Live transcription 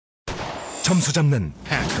점수 잡는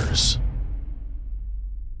해커스.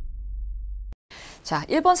 자,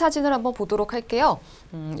 1번 사진을 한번 보도록 할게요.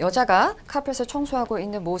 여자가 카펫을 청소하고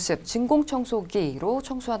있는 모습, 진공청소기로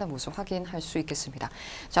청소하는 모습 확인할 수 있겠습니다.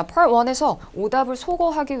 자, Part 1에서 오답을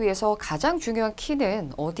소거하기 위해서 가장 중요한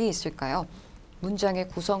키는 어디 있을까요? 문장의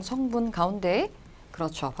구성 성분 가운데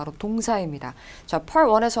그렇죠. 바로 동사입니다. 자, Part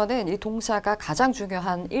 1에서는 이 동사가 가장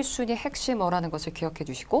중요한 1순위 핵심어라는 것을 기억해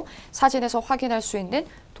주시고 사진에서 확인할 수 있는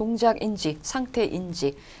동작인지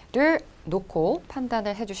상태인지를 놓고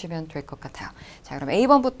판단을 해주시면 될 것 같아요. 자, 그럼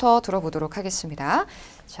A번부터 들어보도록 하겠습니다.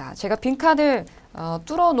 자, 제가 빈칸을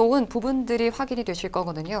뚫어놓은 부분들이 확인이 되실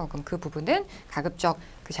거거든요. 그럼 그 부분은 가급적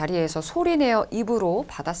그 자리에서 소리내어 입으로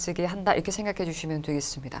받아쓰기 한다 이렇게 생각해 주시면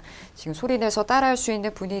되겠습니다. 지금 소리내서 따라할 수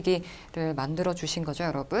있는 분위기를 만들어 주신 거죠,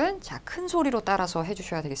 여러분. 자, 큰 소리로 따라서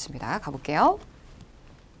해주셔야 되겠습니다. 가볼게요.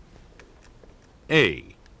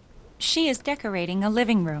 A. She is decorating a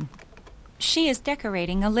living room. She is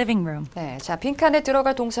decorating a living room. 네, 자, 빈칸에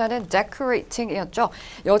들어갈 동사는 decorating이었죠.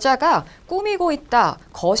 여자가 꾸미고 있다,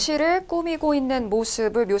 거실을 꾸미고 있는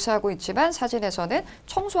모습을 묘사하고 있지만 사진에서는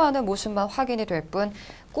청소하는 모습만 확인이 될 뿐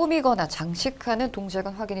꾸미거나 장식하는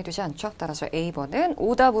동작은 확인이 되지 않죠. 따라서 A번은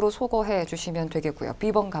오답으로 소거해 주시면 되겠고요.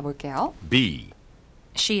 B번 가볼게요. B.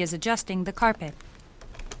 She is adjusting the carpet.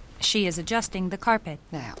 She is adjusting the carpet.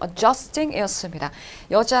 네, adjusting이었습니다.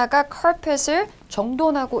 여자가 카펫을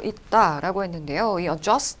정돈하고 있다라고 했는데요. 이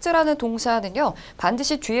adjust라는 동사는요,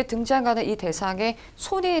 반드시 뒤에 등장하는 이 대상에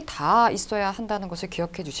손이 닿아 있어야 한다는 것을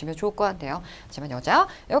기억해 주시면 좋을 것 같네요. 하지만 여자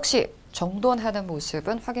역시 정돈하는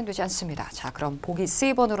모습은 확인되지 않습니다. 자, 그럼 보기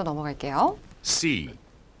C번으로 넘어갈게요. C.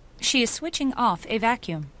 She is switching off a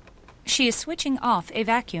vacuum. She is switching off a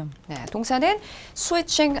vacuum. 네, 동사는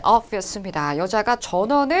switching off였습니다. 여자가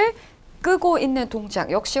전원을 끄고 있는 동작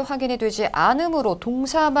역시 확인이 되지 않으므로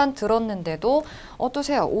동사만 들었는데도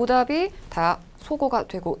어떠세요? 오답이 다 소거가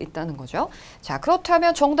되고 있다는 거죠. 자,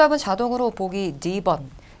 그렇다면 정답은 자동으로 보기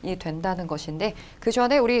D번이 된다는 것인데 그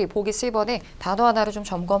전에 우리 보기 C번에 단어 하나를 좀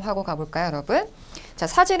점검하고 가볼까요, 여러분? 자,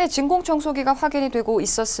 사진에 진공청소기가 확인이 되고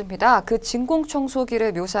있었습니다. 그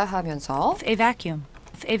진공청소기를 묘사하면서 A vacuum.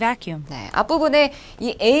 A vacuum. 네, 앞부분에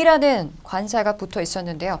이 A라는 관사가 붙어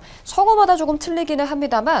있었는데요. 성어마다 조금 틀리기는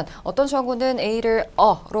합니다만 어떤 성우는 A를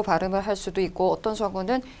어로 발음을 할 수도 있고 어떤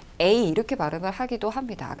성우는 A 이렇게 발음을 하기도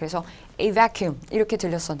합니다. 그래서 A vacuum 이렇게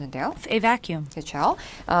들렸었는데요. A vacuum. 그렇죠.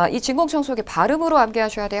 이 진공청소기 발음으로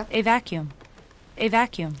암기하셔야 돼요. A vacuum. A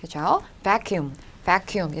vacuum. 그렇죠. vacuum.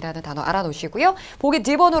 vacuum이라는 단어 알아놓으시고요. 보기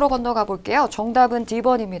D번으로 건너가 볼게요. 정답은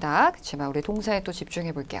D번입니다. 그렇지만 우리 동사에 또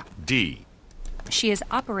집중해 볼게요. D. She is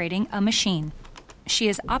operating a machine. She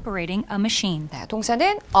is operating a machine. 네,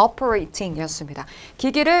 동사는 operating이었습니다.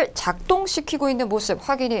 기기를 작동시키고 있는 모습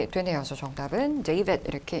확인이 되네요. 그래서 정답은 David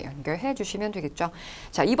이렇게 연결해 주시면 되겠죠.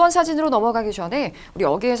 자, 이번 사진으로 넘어가기 전에 우리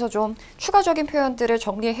여기에서 좀 추가적인 표현들을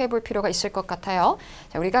정리해 볼 필요가 있을 것 같아요.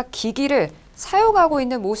 자, 우리가 기기를 사용하고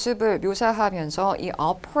있는 모습을 묘사하면서 이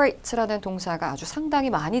operate라는 동사가 아주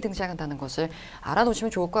상당히 많이 등장한다는 것을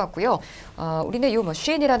알아놓으시면 좋을 것 같고요. 우리는 이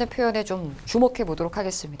machine이라는 표현에 좀 주목해 보도록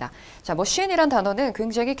하겠습니다. 자, machine이란 단어는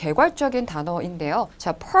굉장히 개괄적인 단어인데요.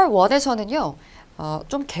 자, Part 1에서는요,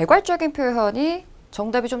 좀 개괄적인 표현이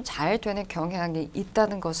정답이 좀 잘 되는 경향이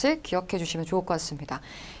있다는 것을 기억해 주시면 좋을 것 같습니다.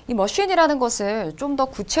 이 machine이라는 것을 좀 더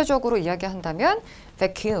구체적으로 이야기한다면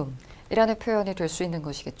vacuum 이라는 표현이 될 수 있는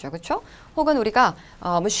것이겠죠. 그렇죠? 혹은 우리가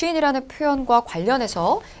machine이라는 표현과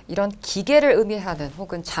관련해서 이런 기계를 의미하는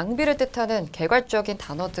혹은 장비를 뜻하는 개괄적인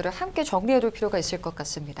단어들을 함께 정리해 둘 필요가 있을 것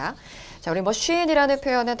같습니다. 자, 우리 machine이라는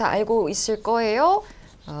표현은 다 알고 있을 거예요.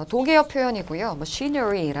 동의어 표현이고요.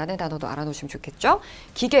 machinery라는 단어도 알아놓으시면 좋겠죠.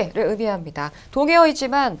 기계를 의미합니다.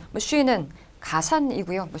 동의어이지만 machine은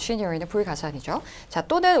가산이고요. machinery는 불가산이죠. 자,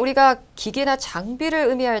 또는 우리가 기계나 장비를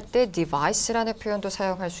의미할 때 device라는 표현도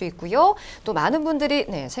사용할 수 있고요. 또 많은 분들이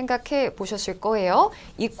생각해 보셨을 거예요.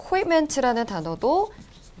 equipment라는 단어도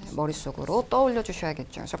머릿속으로 떠올려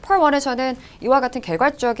주셔야겠죠. 그래서 Part 1에서는 이와 같은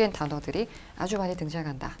개괄적인 단어들이 아주 많이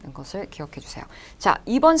등장한다는 것을 기억해 주세요. 자,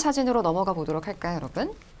 2번 사진으로 넘어가 보도록 할까요,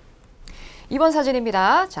 여러분? 2번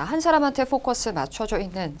사진입니다. 자, 한 사람한테 포커스 맞춰져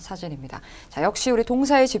있는 사진입니다. 자, 역시 우리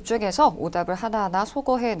동사에 집중해서 오답을 하나하나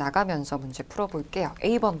소거해 나가면서 문제 풀어볼게요.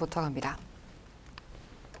 A번부터 갑니다.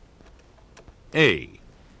 A.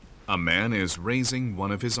 A man is raising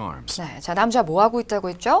one of his arms. 네, 자, 남자 뭐 하고 있다고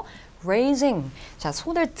했죠? raising. 자,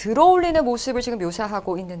 손을 들어 올리는 모습을 지금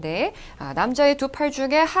묘사하고 있는데 남자의 두 팔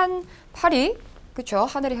중에 한 팔이 그렇죠.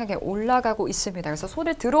 하늘을 향해 올라가고 있습니다. 그래서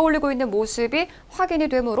손을 들어 올리고 있는 모습이 확인이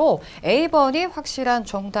되므로 A번이 확실한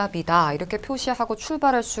정답이다. 이렇게 표시하고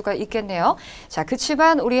출발할 수가 있겠네요. 자,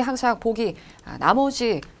 그치만 우리 항상 보기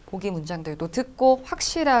나머지 보기 문장들도 듣고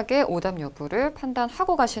확실하게 오답 여부를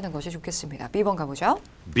판단하고 가시는 것이 좋겠습니다. B번 가보죠.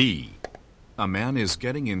 B. A man is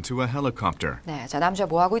getting into a helicopter. 네, 자 남자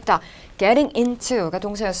뭐 하고 있다? Getting into가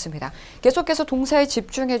동사였습니다. 계속해서 동사에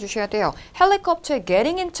집중해 주셔야 돼요. 헬리콥터에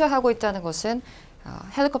getting into 하고 있다는 것은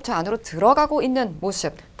헬리콥터 안으로 들어가고 있는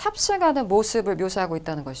모습, 탑승하는 모습을 묘사하고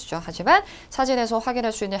있다는 것이죠. 하지만 사진에서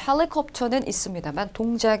확인할 수 있는 헬리콥터는 있습니다만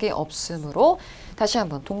동작이 없으므로 다시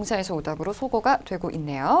한번 동사에서 오답으로 소거가 되고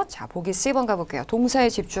있네요. 자, 보기 C번 가볼게요. 동사에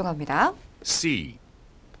집중합니다. C.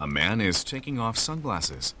 A man is taking off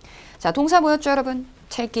sunglasses. 자, 동사 뭐였죠, 여러분?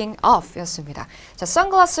 taking off 였습니다. 자,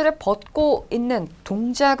 선글라스를 벗고 있는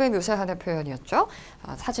동작을 묘사하는 표현이었죠.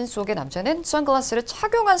 사진 속의 남자는 선글라스를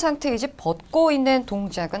착용한 상태이지 벗고 있는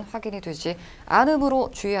동작은 확인이 되지 않으므로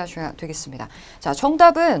주의하셔야 되겠습니다. 자,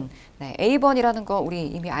 정답은 네, A번이라는 거 우리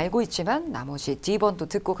이미 알고 있지만 나머지 D번도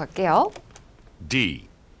듣고 갈게요. D.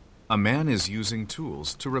 A man is using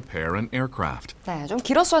tools to repair an aircraft. 네, 좀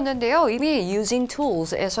길었었는데요. 이미 using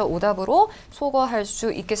tools에서 오답으로 소거할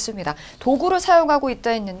수 있겠습니다. 도구를 사용하고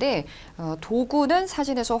있다 했는데 도구는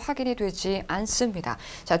사진에서 확인이 되지 않습니다.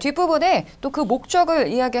 자, 뒷부분에 또 그 목적을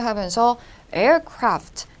이야기하면서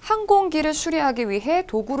aircraft, 항공기를 수리하기 위해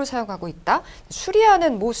도구를 사용하고 있다.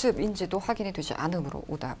 수리하는 모습인지도 확인이 되지 않으므로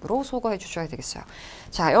오답으로 소거해 주셔야 되겠어요.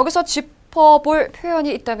 자, 여기서 짚어볼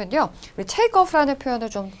표현이 있다면요. 우리 take off라는 표현을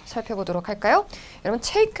좀 살펴보도록 할까요? 여러분,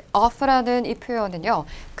 take off라는 이 표현은요.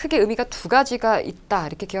 크게 의미가 두 가지가 있다.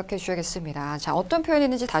 이렇게 기억해 주셔야겠습니다. 자, 어떤 표현이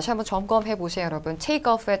있는지 다시 한번 점검해 보세요, 여러분.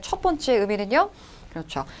 take off의 첫 번째 의미는요.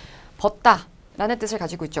 그렇죠. 벗다. 라는 뜻을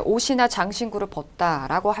가지고 있죠. 옷이나 장신구를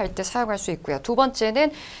벗다라고 할 때 사용할 수 있고요. 두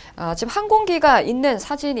번째는 지금 항공기가 있는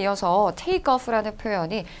사진이어서 take off라는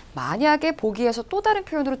표현이 만약에 보기에서 또 다른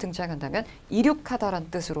표현으로 등장한다면 이륙하다라는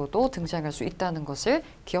뜻으로도 등장할 수 있다는 것을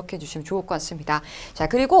기억해 주시면 좋을 것 같습니다. 자,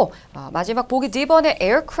 그리고 마지막 보기 D번에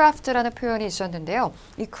aircraft라는 표현이 있었는데요.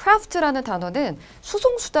 이 craft라는 단어는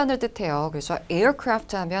수송수단을 뜻해요. 그래서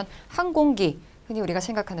aircraft 하면 항공기, 흔히 우리가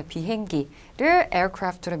생각하는 비행기를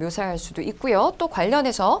aircraft로 묘사할 수도 있고요. 또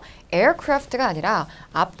관련해서 aircraft가 아니라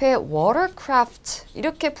앞에 watercraft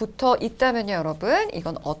이렇게 붙어 있다면요, 여러분.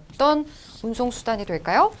 이건 어떤 운송수단이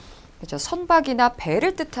될까요? 그렇죠. 선박이나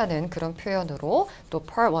배를 뜻하는 그런 표현으로 또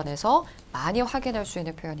Part 1에서 많이 확인할 수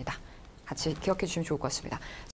있는 표현이다. 같이 기억해 주시면 좋을 것 같습니다.